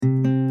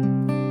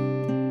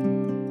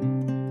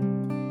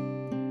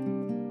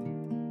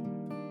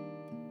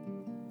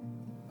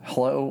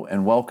Hello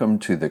and welcome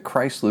to the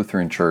Christ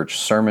Lutheran Church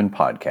Sermon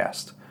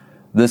Podcast.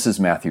 This is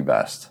Matthew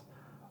Best.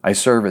 I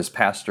serve as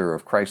pastor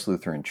of Christ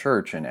Lutheran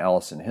Church in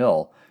Allison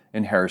Hill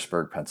in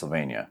Harrisburg,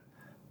 Pennsylvania.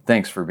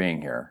 Thanks for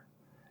being here.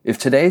 If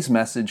today's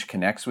message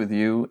connects with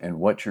you and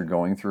what you're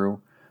going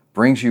through,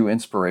 brings you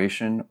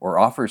inspiration, or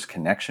offers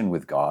connection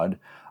with God,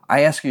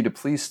 I ask you to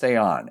please stay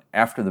on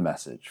after the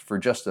message for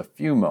just a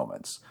few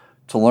moments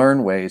to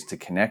learn ways to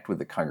connect with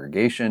the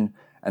congregation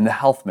and the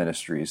health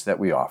ministries that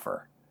we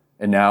offer.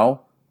 And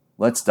now,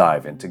 let's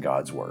dive into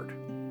God's Word.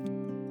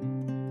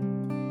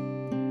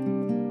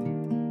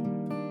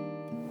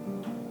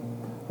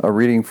 A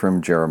reading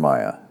from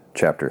Jeremiah,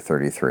 chapter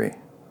 33.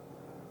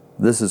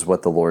 This is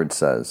what the Lord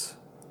says.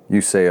 You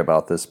say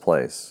about this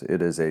place,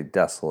 it is a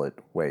desolate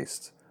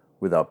waste,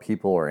 without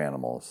people or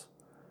animals.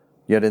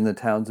 Yet in the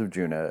towns of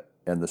Judah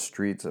and the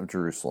streets of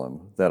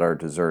Jerusalem that are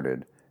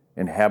deserted,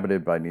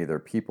 inhabited by neither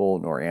people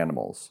nor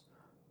animals,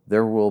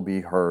 there will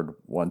be heard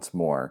once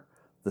more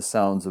the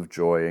sounds of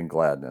joy and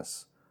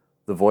gladness,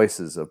 the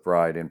voices of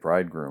bride and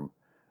bridegroom,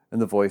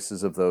 and the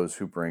voices of those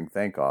who bring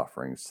thank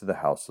offerings to the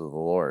house of the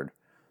Lord,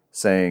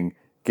 saying,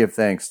 Give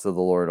thanks to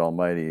the Lord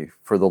Almighty,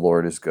 for the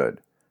Lord is good.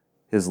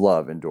 His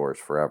love endures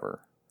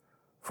forever.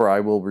 For I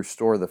will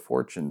restore the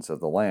fortunes of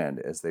the land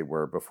as they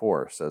were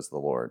before, says the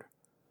Lord.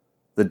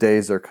 The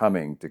days are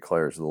coming,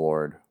 declares the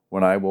Lord,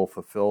 when I will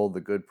fulfill the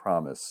good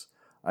promise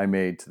I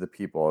made to the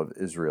people of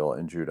Israel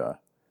and Judah.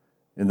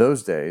 In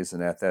those days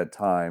and at that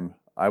time,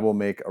 I will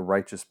make a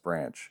righteous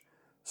branch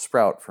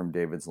sprout from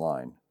David's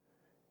line.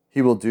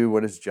 He will do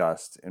what is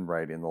just and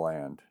right in the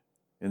land.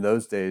 In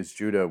those days,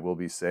 Judah will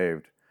be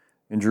saved,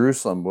 and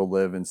Jerusalem will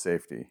live in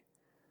safety.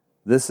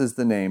 This is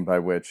the name by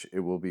which it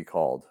will be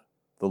called,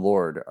 the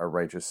Lord, our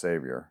righteous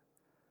Savior.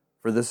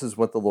 For this is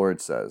what the Lord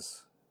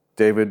says,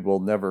 David will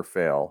never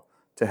fail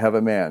to have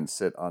a man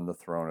sit on the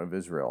throne of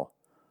Israel,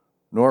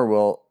 nor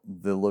will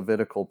the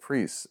Levitical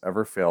priests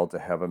ever fail to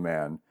have a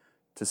man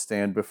to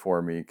stand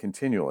before me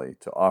continually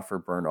to offer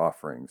burnt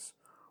offerings,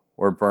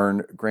 or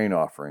burn grain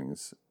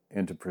offerings,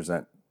 and to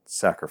present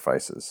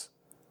sacrifices.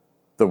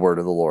 The word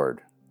of the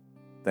Lord.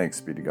 Thanks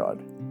be to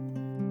God.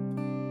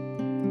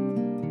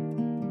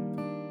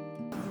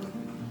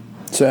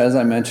 So as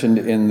I mentioned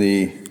in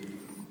the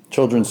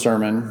children's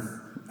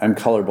sermon, I'm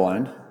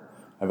colorblind. I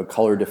have a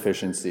color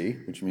deficiency,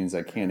 which means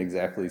I can't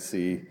exactly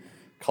see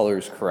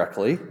colors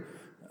correctly.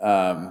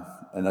 And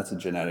that's a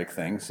genetic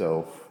thing,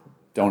 so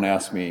don't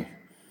ask me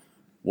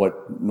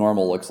what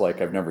normal looks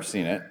like. I've never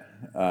seen it.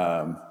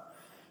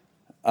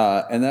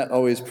 And that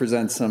always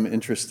presents some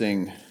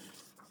interesting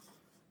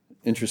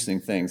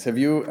things. Have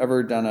you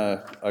ever done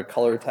a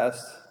color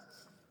test?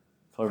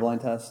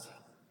 Colorblind test?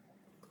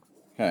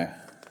 Okay.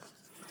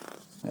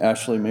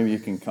 Ashley, maybe you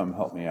can come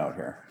help me out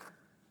here.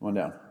 Come on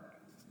down.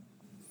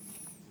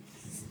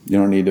 You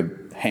don't need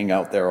to hang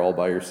out there all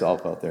by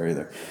yourself out there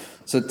either.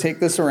 So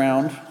take this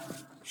around,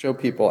 show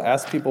people,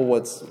 ask people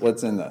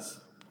what's in this.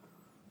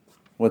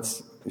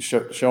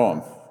 Show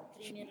them.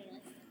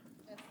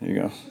 There you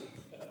go.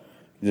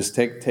 Just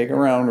take a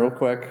round real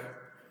quick.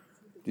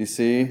 Do you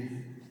see?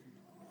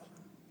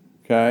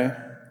 Okay.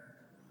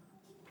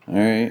 All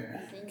right.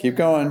 Keep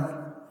going.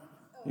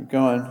 Keep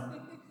going.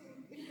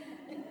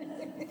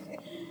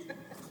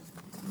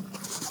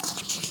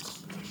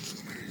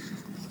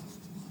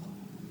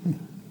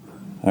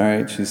 All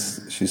right.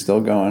 She's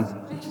still going.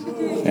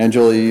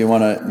 Angela, you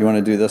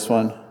wanna do this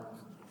one?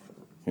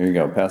 Here you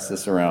go. Pass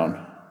this around.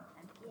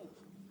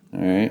 All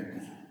right.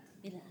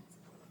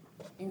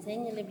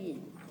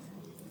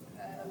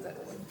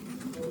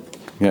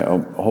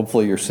 Yeah,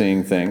 hopefully you're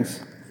seeing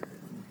things.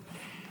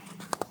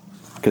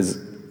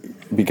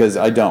 Because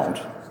I don't.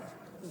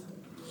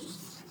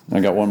 I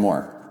got one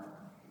more.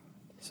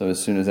 So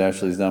as soon as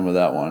Ashley's done with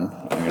that one,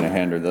 I'm going to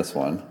hand her this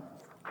one.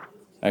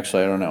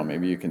 Actually, I don't know.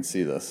 Maybe you can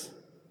see this.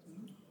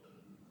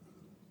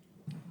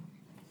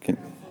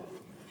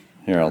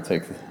 Here, I'll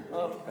take.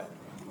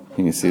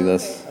 Can you see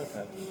this?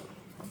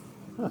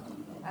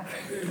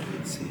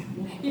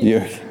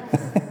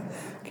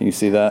 Can you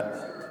see that?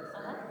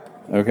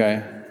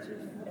 Okay.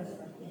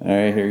 All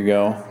right, here you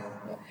go. All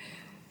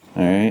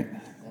right.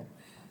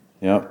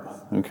 Yep.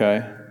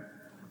 Okay.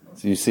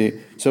 So you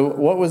see. So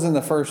what was in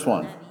the first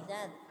one?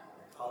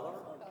 Color.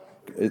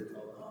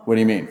 What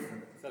do you mean?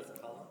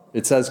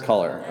 It says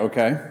color.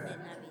 Okay.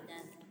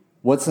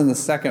 What's in the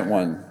second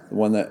one? The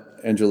one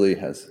that Angelie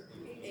has?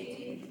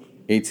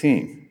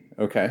 18.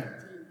 Okay.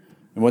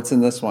 And what's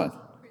in this one?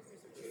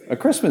 A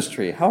Christmas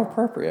tree. How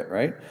appropriate,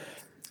 right?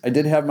 I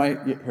did have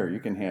here, you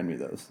can hand me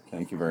those.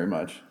 Thank you very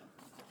much.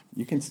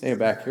 You can stay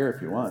back here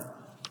if you want.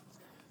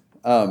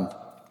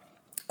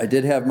 I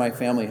did have my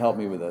family help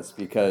me with this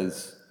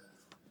because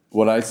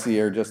what I see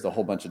are just a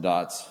whole bunch of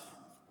dots.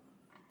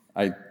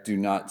 I do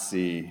not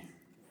see.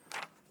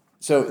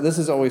 So this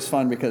is always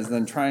fun because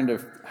then trying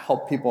to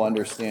help people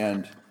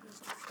understand,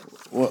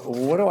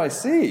 what do I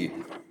see?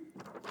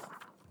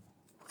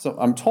 So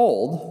I'm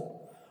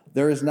told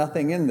there is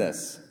nothing in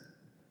this.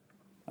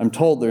 I'm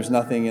told there's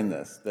nothing in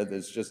this, that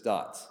it's just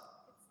dots.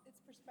 It's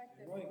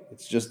perspective.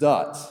 It's just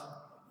dots.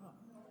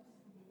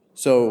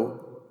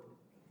 So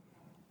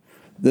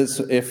this,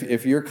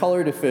 if you're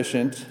color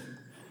deficient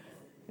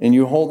and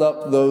you hold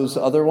up those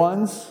other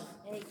ones,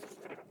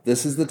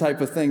 this is the type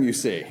of thing you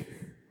see.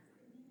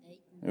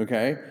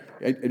 Okay?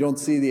 I don't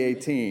see the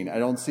 18. I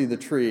don't see the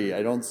tree.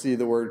 I don't see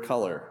the word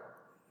color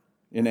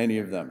in any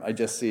of them. I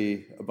just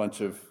see a bunch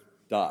of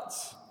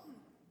dots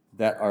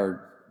that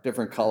are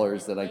different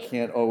colors that I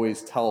can't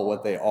always tell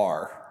what they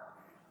are.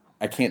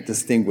 I can't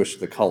distinguish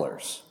the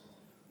colors,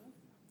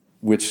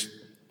 which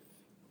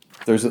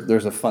there's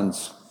a fun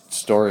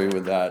story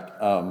with that.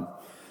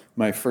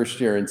 My first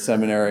year in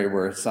seminary,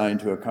 we're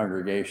assigned to a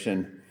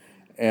congregation,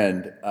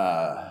 and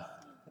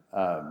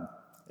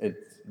it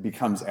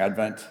becomes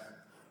Advent,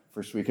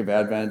 first week of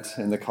Advent,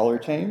 and the color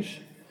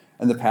change.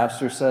 And the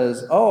pastor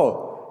says,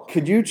 "Oh,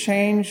 could you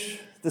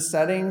change the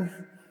setting?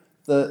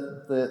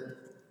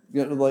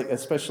 Like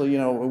especially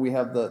when we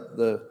have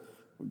the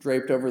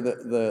draped over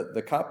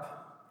the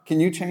cup.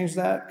 Can you change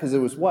that? Because it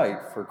was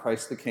white for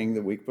Christ the King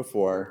the week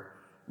before.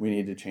 We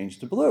need to change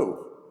to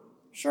blue."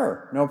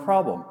 Sure, no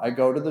problem. I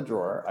go to the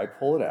drawer, I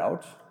pull it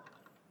out,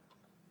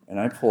 and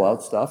I pull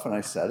out stuff and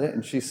I set it.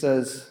 And she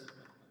says,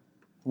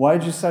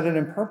 "Why'd you set it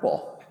in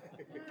purple?"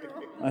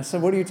 I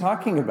said, "What are you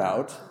talking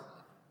about?"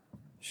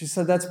 She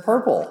said, "That's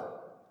purple."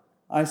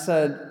 I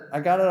said, "I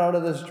got it out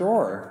of this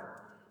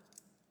drawer.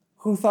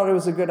 Who thought it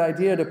was a good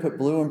idea to put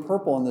blue and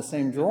purple in the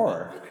same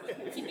drawer?"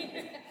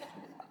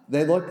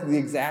 They look the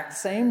exact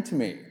same to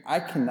me. I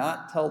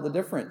cannot tell the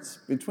difference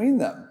between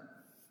them.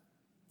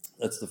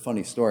 That's the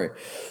funny story.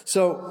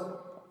 So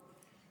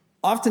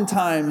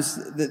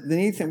oftentimes the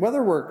neat thing,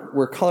 whether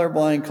we're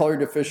colorblind, color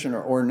deficient,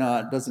 or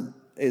not,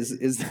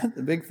 is not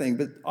the big thing.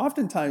 But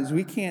oftentimes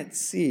we can't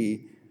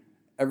see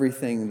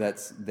everything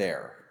that's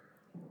there.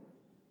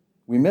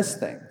 We miss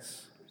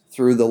things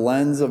through the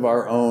lens of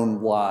our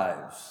own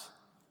lives,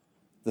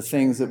 the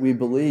things that we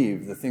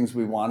believe, the things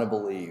we want to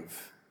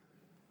believe,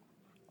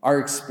 our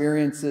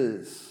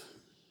experiences,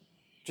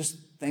 just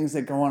things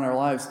that go on in our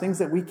lives, things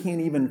that we can't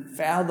even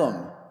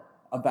fathom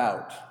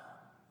about.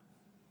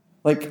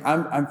 Like,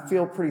 I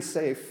feel pretty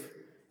safe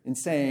in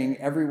saying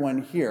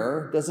everyone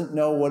here doesn't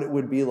know what it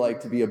would be like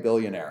to be a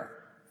billionaire.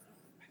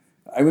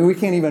 I mean, we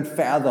can't even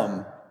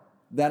fathom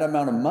that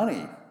amount of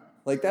money.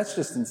 Like, that's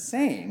just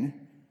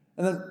insane.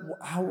 And then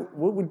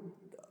what would,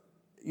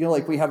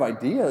 like we have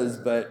ideas,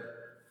 but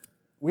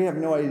we have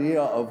no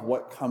idea of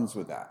what comes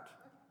with that,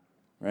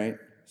 right?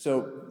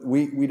 So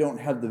we don't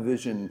have the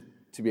vision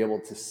to be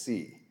able to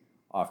see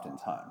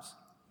oftentimes,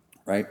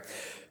 right?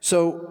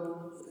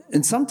 So,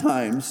 and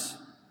sometimes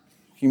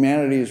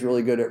humanity is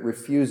really good at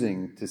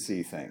refusing to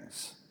see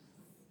things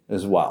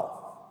as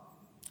well.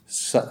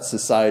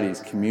 Societies,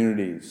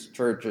 communities,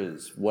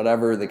 churches,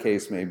 whatever the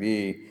case may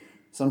be,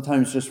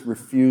 sometimes just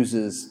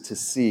refuses to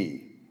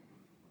see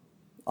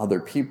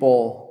other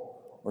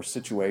people or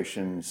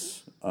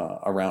situations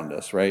around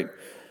us, right?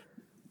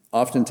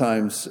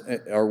 Oftentimes,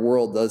 our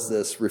world does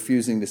this,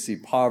 refusing to see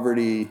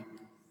poverty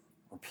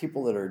or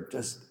people that are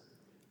just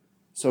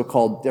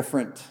so-called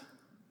different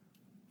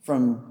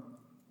from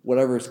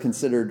whatever is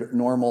considered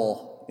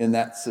normal in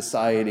that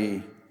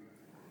society,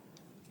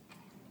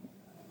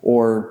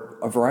 or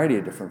a variety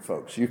of different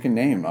folks. You can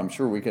name, I'm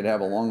sure we could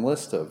have a long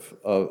list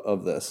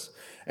of this.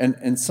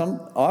 And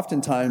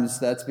oftentimes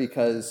that's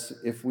because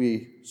if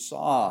we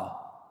saw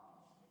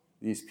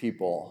these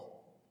people,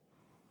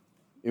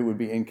 it would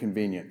be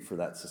inconvenient for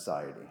that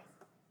society.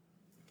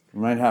 We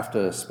might have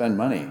to spend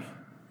money.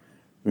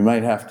 We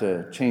might have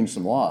to change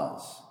some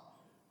laws.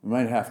 We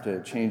might have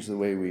to change the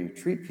way we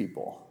treat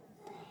people.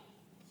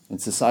 And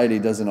society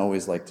doesn't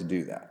always like to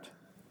do that,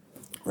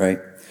 right?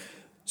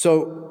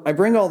 So I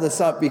bring all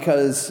this up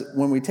because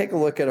when we take a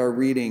look at our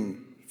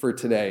reading for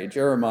today,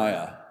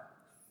 Jeremiah,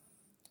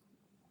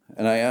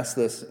 and I asked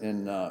this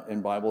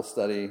in Bible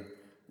study,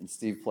 and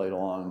Steve played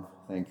along,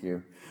 thank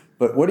you.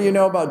 But what do you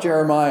know about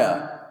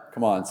Jeremiah?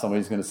 Come on,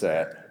 somebody's going to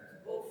say it.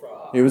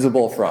 Bullfrog. He was a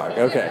bullfrog,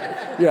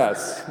 okay.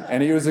 Yes,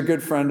 and he was a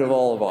good friend of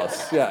all of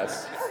us,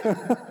 yes.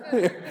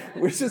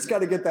 We just got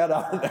to get that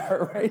out of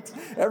there, right?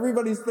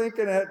 Everybody's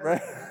thinking it,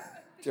 right?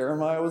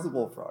 Jeremiah was a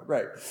bullfrog,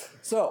 right?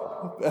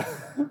 So,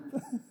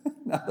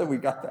 now that we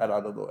got that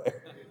out of the way.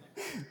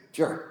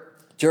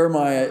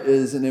 Jeremiah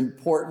is an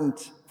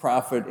important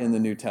prophet in the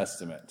New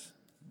Testament,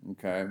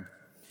 okay?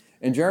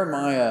 And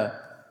Jeremiah,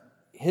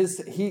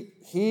 he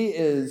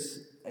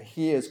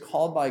is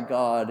called by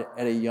God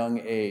at a young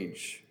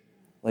age,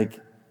 like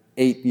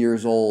 8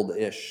 years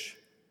old-ish,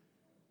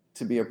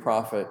 to be a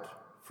prophet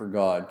for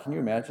God. Can you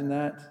imagine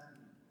that?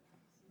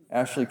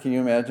 Ashley, can you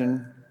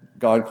imagine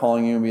God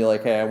calling you and be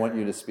like, "Hey, I want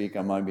you to speak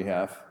on my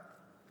behalf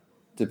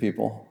to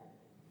people,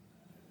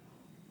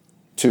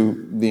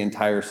 to the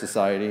entire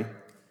society"?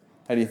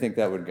 How do you think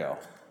that would go?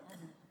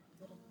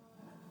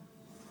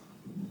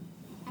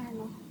 I don't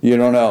know. You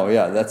don't know.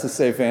 Yeah, that's a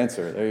safe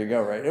answer. There you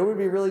go, right? It would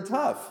be really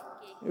tough.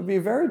 It would be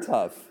very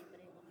tough.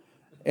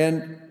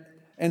 And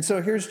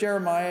so here's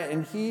Jeremiah,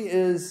 and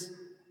he's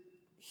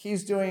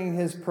doing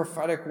his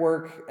prophetic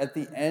work at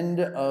the end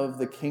of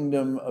the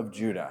kingdom of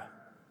Judah.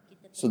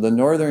 So the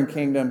northern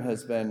kingdom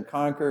has been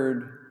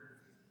conquered.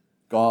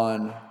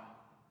 gone,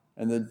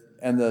 and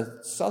the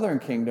southern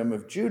kingdom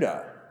of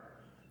Judah.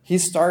 He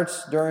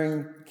starts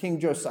during King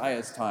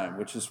Josiah's time,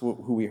 which is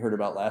who we heard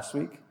about last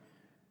week.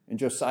 And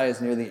Josiah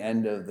is near the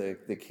end of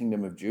the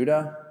kingdom of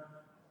Judah.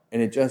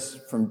 And it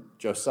just, from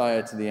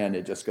Josiah to the end,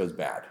 it just goes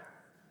bad.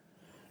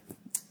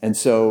 And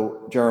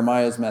so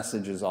Jeremiah's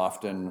message is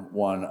often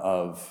one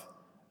of,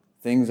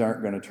 things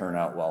aren't going to turn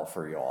out well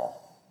for you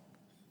all.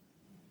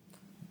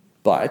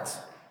 But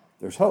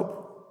there's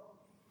hope.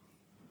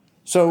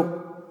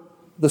 So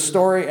the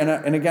story,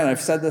 and again, I've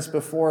said this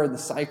before, the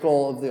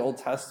cycle of the Old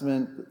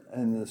Testament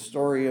and the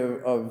story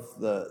of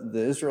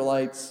the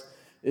Israelites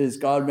is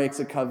God makes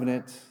a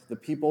covenant, the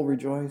people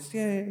rejoice,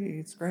 yay,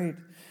 it's great.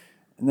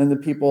 And then the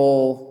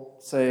people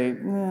say,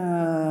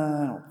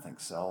 nah, I don't think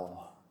so.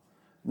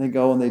 And they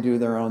go and they do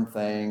their own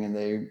thing, and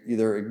they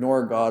either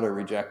ignore God or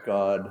reject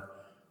God.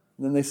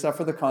 And then they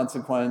suffer the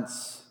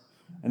consequence,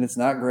 and it's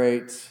not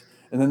great.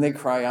 And then they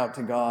cry out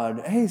to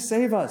God, hey,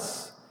 save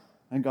us.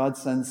 And God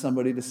sends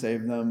somebody to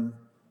save them,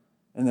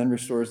 and then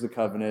restores the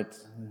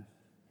covenant.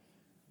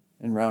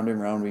 And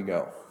round we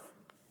go.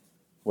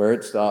 Where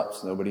it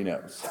stops, nobody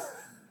knows.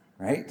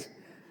 Right?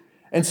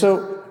 And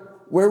so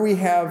where we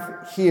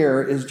have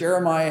here is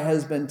Jeremiah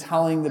has been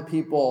telling the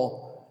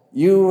people,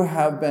 you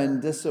have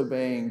been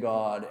disobeying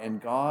God, and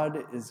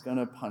God is going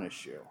to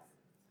punish you.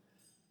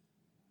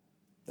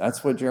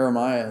 That's what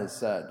Jeremiah has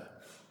said.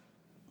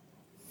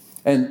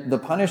 And the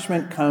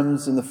punishment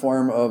comes in the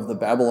form of the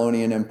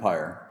Babylonian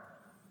Empire.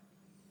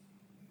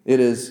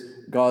 It is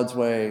God's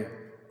way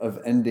of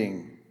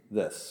ending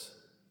this,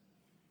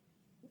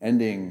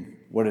 ending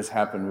what has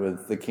happened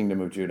with the kingdom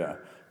of Judah,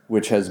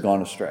 which has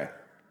gone astray.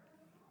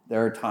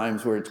 There are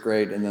times where it's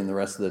great, and then the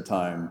rest of the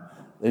time,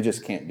 they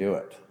just can't do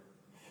it.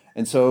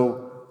 And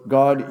so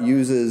God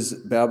uses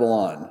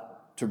Babylon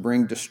to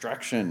bring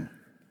destruction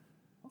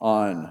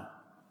on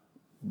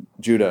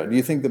Judah. Do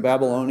you think the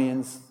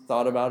Babylonians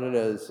thought about it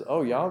as,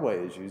 oh, Yahweh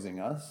is using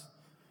us?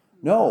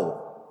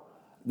 No.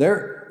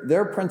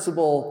 Their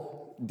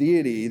principal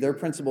deity, their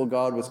principal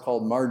god was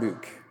called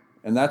Marduk.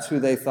 And that's who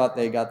they thought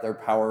they got their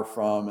power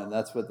from, and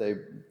that's what they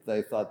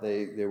thought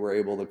they were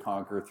able to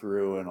conquer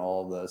through and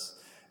all of this.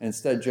 And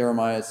instead,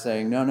 Jeremiah is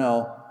saying,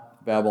 no,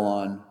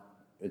 Babylon,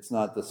 it's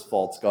not this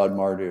false god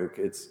Marduk.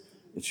 It's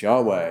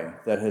Yahweh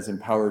that has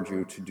empowered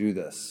you to do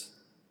this,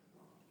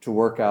 to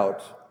work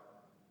out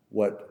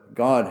what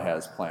God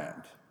has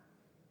planned.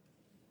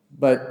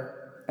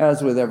 But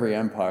as with every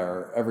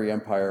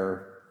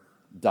empire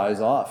dies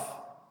off.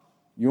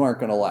 You aren't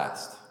going to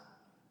last.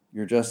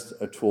 You're just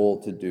a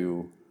tool to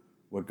do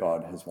what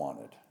God has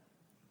wanted.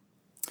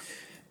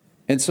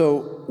 And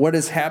so what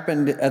has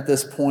happened at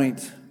this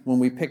point when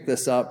we pick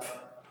this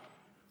up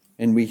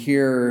and we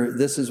hear,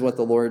 this is what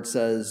the Lord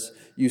says,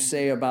 you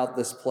say about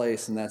this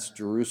place, and that's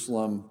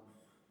Jerusalem,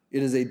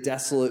 it is a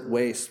desolate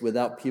waste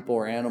without people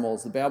or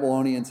animals. The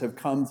Babylonians have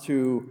come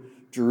to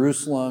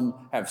Jerusalem,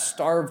 have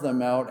starved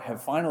them out,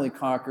 have finally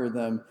conquered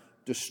them,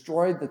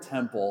 destroyed the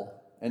temple,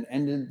 and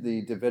ended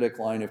the Davidic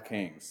line of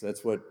kings.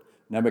 That's what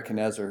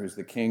Nebuchadnezzar, who's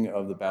the king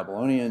of the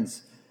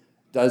Babylonians,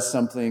 does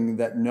something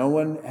that no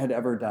one had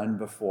ever done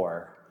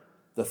before.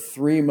 The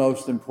three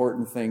most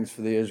important things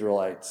for the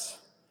Israelites,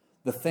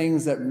 the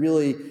things that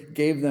really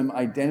gave them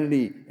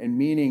identity and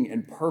meaning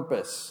and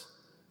purpose,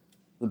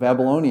 the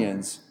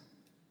Babylonians,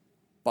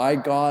 by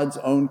God's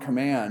own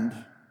command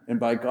and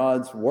by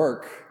God's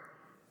work,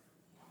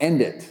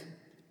 end it.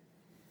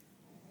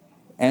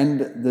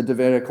 End the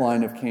Davidic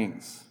line of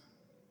kings.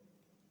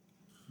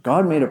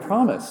 God made a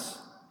promise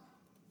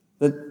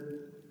that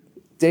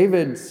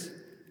David's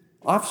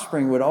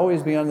offspring would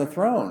always be on the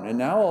throne. And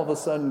now all of a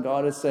sudden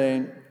God is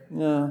saying,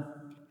 no.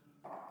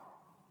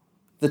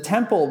 The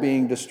temple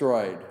being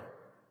destroyed.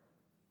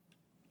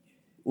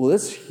 Well,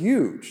 it's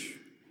huge.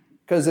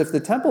 Because if the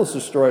temple is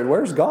destroyed,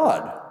 where's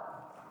God?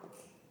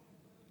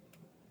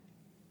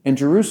 And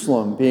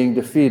Jerusalem being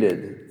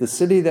defeated, the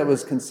city that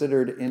was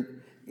considered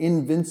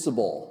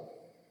invincible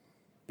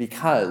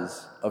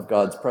because of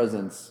God's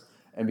presence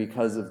and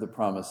because of the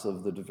promise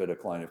of the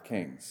Davidic line of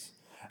kings.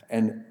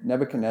 And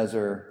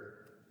Nebuchadnezzar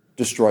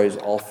destroys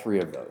all three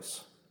of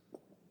those.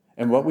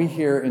 And what we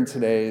hear in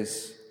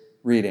today's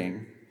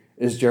reading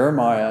is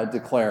Jeremiah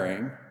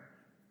declaring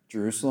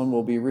Jerusalem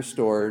will be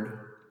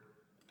restored,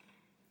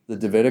 the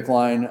Davidic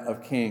line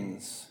of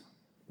kings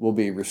will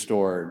be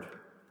restored,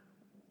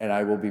 and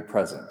I will be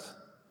present.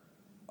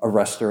 A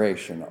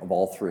restoration of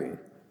all three.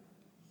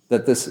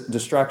 That this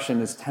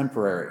destruction is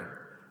temporary,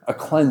 a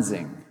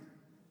cleansing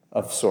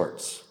of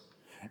sorts.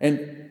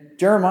 And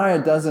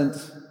Jeremiah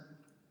doesn't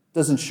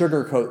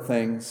sugarcoat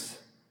things,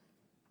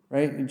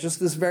 right? Just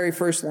this very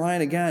first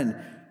line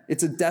again,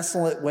 it's a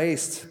desolate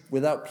waste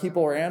without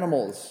people or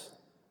animals.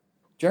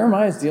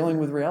 Jeremiah is dealing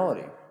with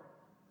reality.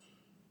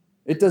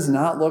 It does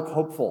not look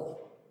hopeful.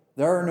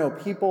 There are no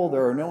people,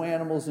 there are no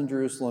animals in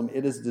Jerusalem.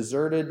 It is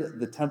deserted,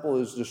 the temple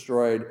is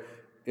destroyed,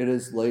 it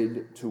is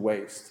laid to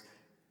waste.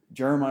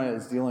 Jeremiah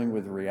is dealing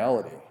with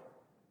reality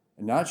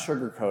and not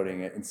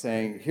sugarcoating it and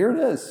saying, here it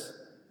is.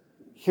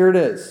 Here it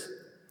is.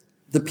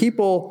 The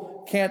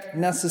people can't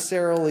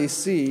necessarily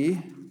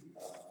see,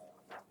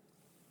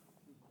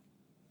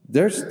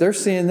 they're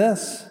seeing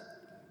this.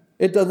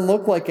 It doesn't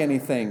look like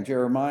anything,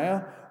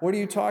 Jeremiah. What are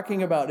you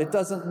talking about? It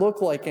doesn't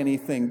look like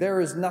anything.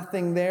 There is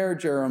nothing there,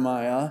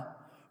 Jeremiah.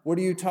 What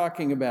are you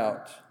talking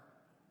about?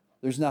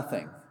 There's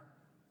nothing.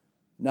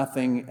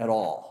 Nothing at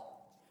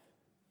all.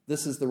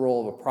 This is the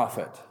role of a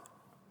prophet.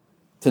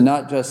 To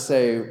not just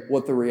say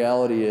what the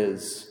reality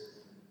is,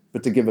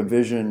 but to give a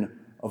vision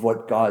of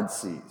what God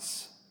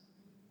sees.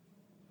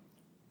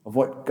 Of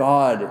what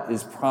God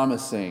is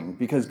promising,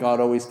 because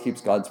God always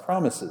keeps God's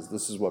promises.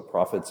 This is what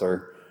prophets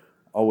are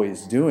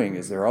always doing,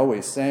 is they're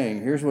always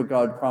saying, here's what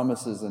God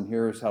promises and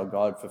here's how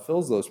God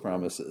fulfills those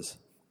promises.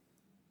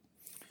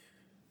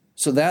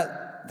 So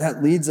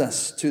that leads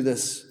us to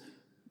this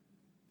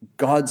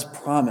God's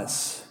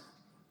promise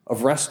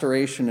of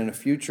restoration in a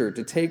future,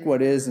 to take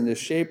what is and to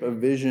shape a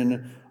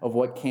vision of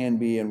what can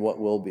be and what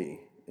will be.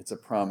 It's a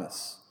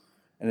promise.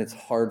 And it's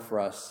hard for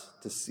us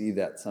to see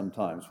that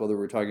sometimes, whether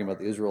we're talking about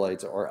the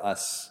Israelites or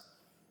us.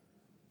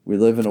 We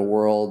live in a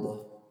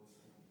world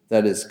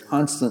that is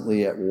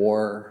constantly at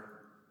war,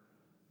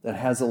 that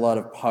has a lot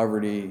of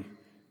poverty,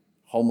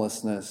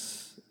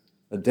 homelessness,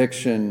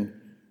 addiction,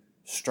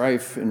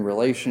 strife in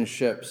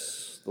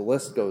relationships. The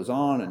list goes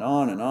on and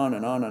on and on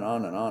and on and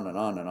on and on and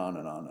on and on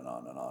and on and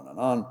on and on and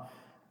on.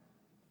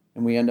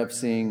 And we end up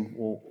seeing,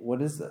 well,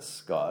 what is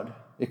this, God?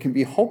 It can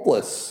be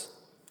hopeless,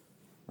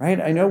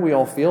 right? I know we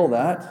all feel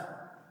that.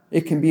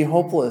 It can be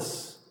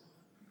hopeless.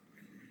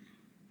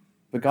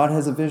 But God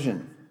has a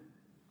vision.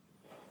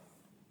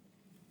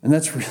 And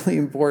that's really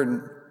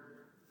important,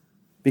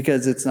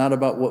 because it's not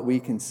about what we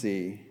can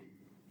see.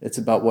 It's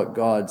about what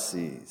God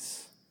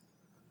sees,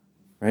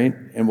 right?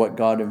 And what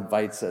God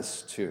invites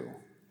us to.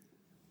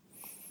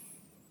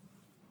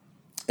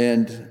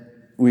 And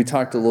we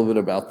talked a little bit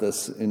about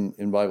this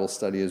in Bible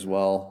study as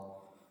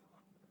well,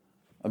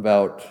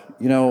 about,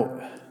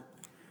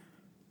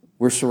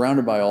 we're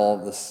surrounded by all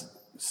of this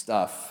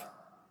stuff,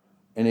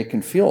 and it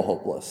can feel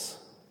hopeless.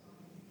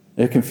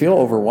 It can feel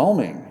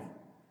overwhelming.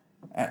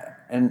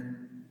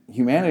 And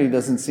humanity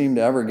doesn't seem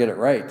to ever get it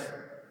right.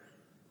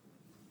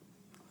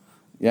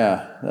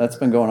 Yeah, that's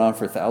been going on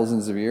for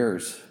thousands of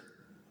years.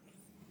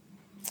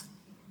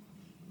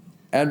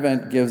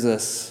 Advent gives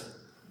us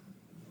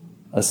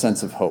a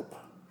sense of hope,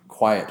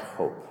 quiet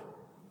hope.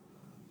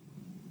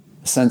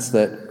 A sense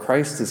that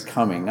Christ is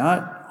coming.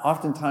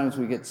 Oftentimes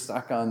we get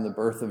stuck on the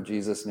birth of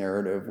Jesus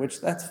narrative,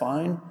 which that's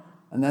fine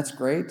and that's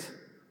great.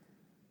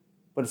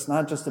 But it's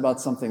not just about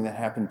something that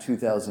happened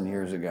 2,000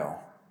 years ago.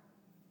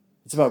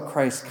 It's about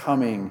Christ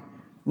coming,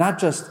 not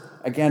just,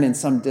 again, in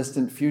some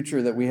distant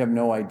future that we have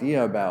no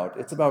idea about.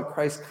 It's about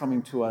Christ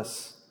coming to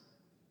us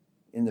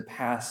in the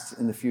past,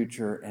 in the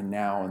future, and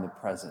now in the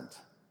present.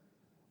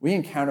 We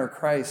encounter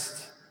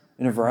Christ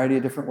in a variety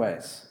of different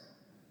ways.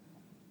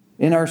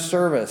 In our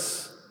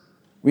service,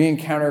 we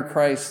encounter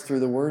Christ through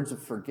the words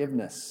of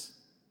forgiveness.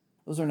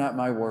 Those are not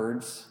my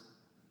words.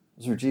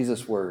 Those are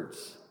Jesus'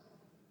 words.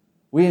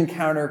 We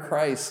encounter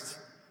Christ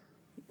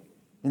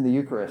in the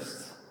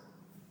Eucharist.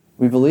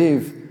 We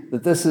believe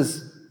that this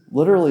is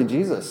literally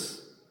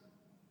Jesus,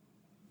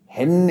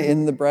 hidden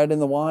in the bread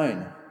and the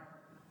wine.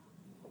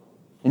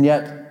 And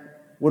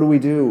yet, what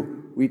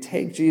do? We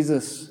take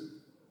Jesus,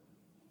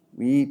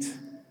 we eat,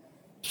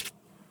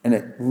 and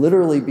it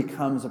literally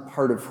becomes a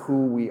part of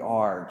who we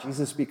are.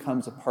 Jesus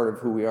becomes a part of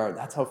who we are.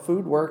 That's how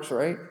food works,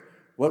 right?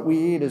 What we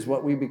eat is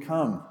what we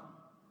become.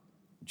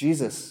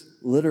 Jesus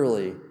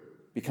literally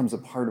becomes a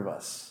part of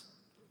us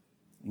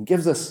and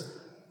gives us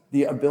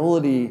the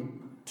ability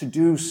to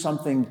do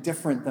something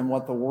different than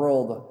what the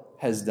world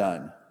has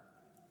done.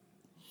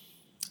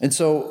 And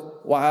so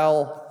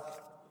while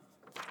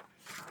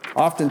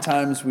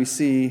oftentimes we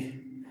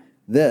see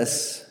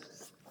this,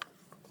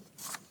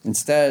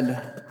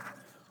 instead,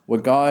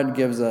 what God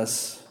gives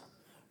us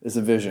is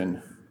a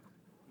vision.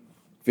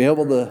 Be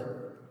able to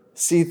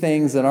see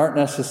things that aren't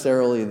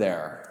necessarily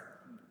there.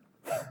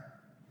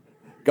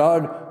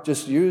 God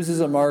just uses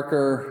a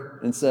marker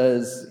and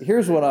says,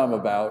 here's what I'm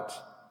about.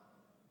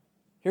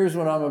 Here's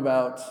what I'm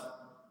about.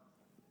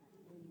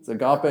 It's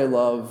agape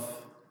love.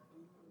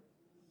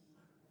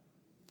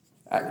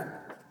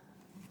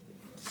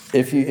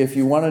 If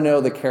you want to know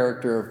the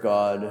character of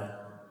God,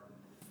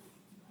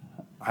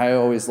 I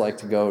always like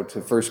to go to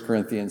 1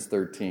 Corinthians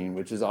 13,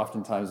 which is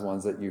oftentimes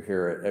ones that you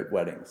hear at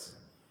weddings.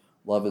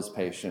 Love is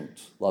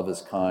patient. Love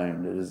is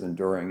kind. It is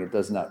enduring. It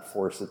does not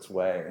force its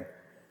way.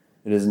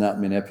 It is not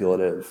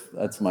manipulative.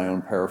 That's my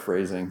own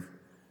paraphrasing.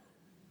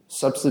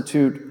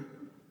 Substitute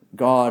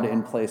God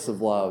in place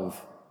of love.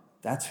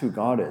 That's who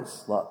God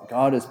is.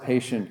 God is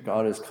patient.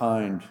 God is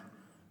kind.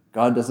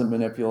 God doesn't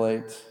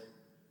manipulate.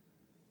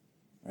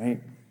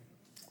 Right?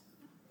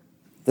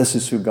 This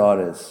is who God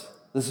is.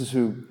 This is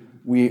who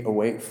we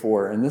await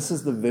for. And this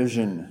is the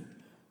vision.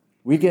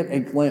 We get a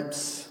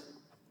glimpse.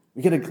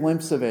 We get a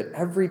glimpse of it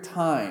every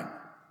time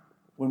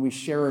when we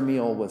share a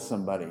meal with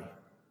somebody.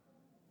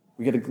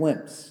 We get a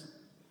glimpse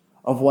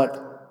of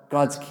what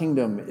God's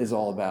kingdom is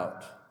all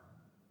about.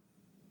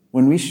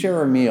 When we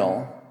share a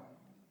meal,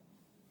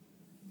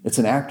 It's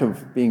an act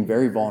of being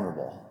very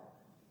vulnerable.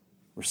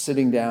 We're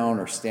sitting down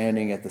or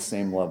standing at the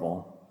same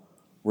level.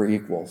 We're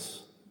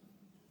equals.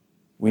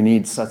 We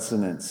need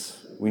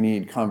sustenance. We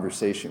need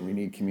conversation. We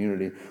need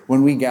community.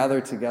 When we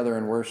gather together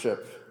in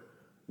worship,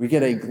 we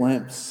get a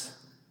glimpse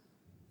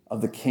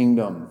of the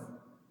kingdom,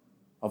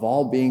 of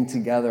all being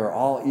together,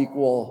 all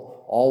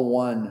equal, all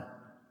one.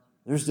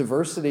 There's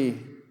diversity,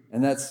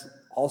 and that's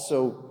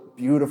also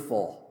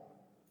beautiful.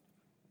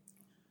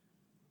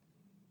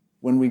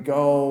 When we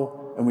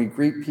go and we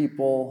greet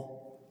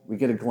people, we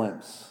get a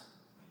glimpse.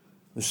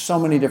 There's so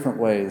many different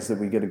ways that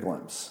we get a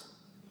glimpse.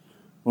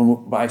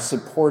 By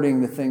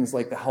supporting the things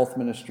like the health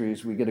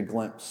ministries, we get a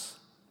glimpse.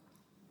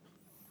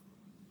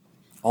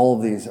 All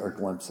of these are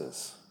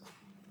glimpses.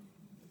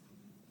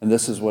 And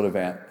this is what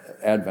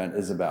Advent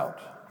is about.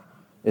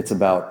 It's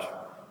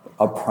about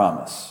a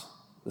promise.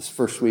 This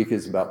first week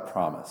is about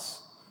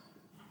promise.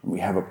 We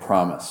have a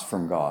promise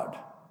from God.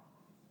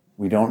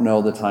 We don't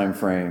know the time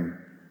frame.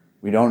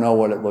 We don't know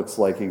what it looks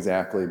like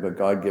exactly, but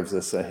God gives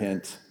us a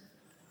hint.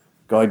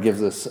 God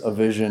gives us a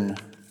vision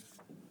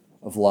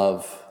of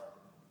love.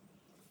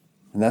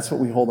 And that's what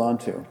we hold on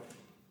to.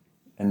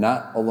 And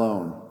not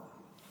alone.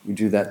 We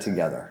do that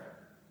together.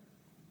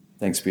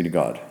 Thanks be to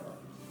God.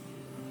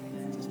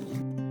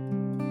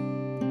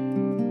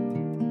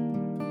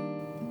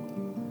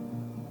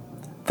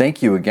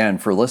 Thank you again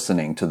for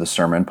listening to the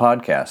Sermon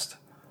Podcast.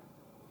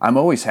 I'm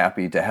always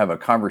happy to have a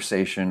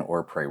conversation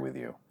or pray with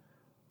you.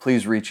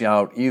 Please reach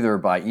out either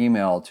by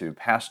email to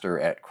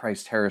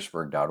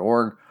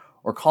pastor@christharrisburg.org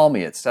or call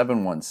me at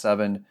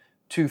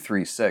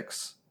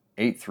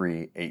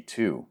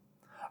 717-236-8382.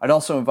 I'd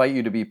also invite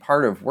you to be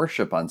part of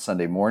worship on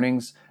Sunday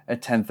mornings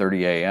at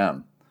 10:30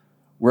 a.m.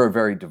 We're a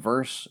very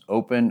diverse,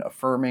 open,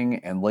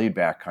 affirming, and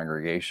laid-back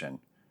congregation.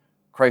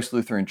 Christ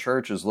Lutheran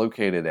Church is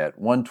located at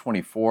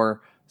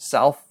 124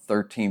 South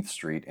 13th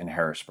Street in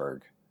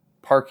Harrisburg.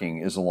 Parking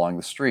is along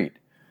the street.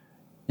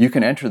 You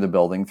can enter the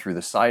building through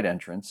the side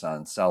entrance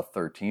on South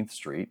 13th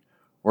Street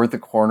or at the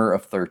corner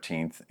of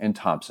 13th and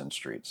Thompson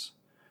Streets.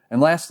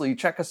 And lastly,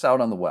 check us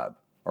out on the web.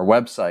 Our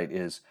website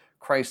is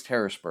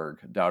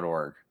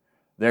christharrisburg.org.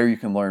 There you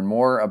can learn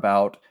more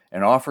about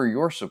and offer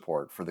your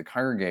support for the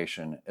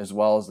congregation as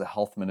well as the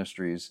health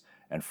ministries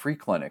and free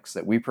clinics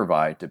that we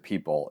provide to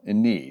people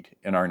in need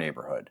in our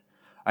neighborhood.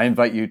 I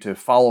invite you to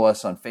follow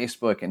us on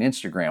Facebook and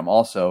Instagram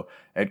also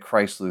at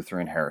Christ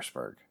Lutheran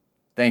Harrisburg.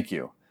 Thank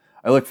you.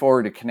 I look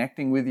forward to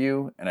connecting with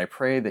you, and I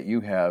pray that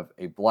you have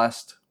a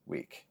blessed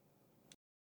week.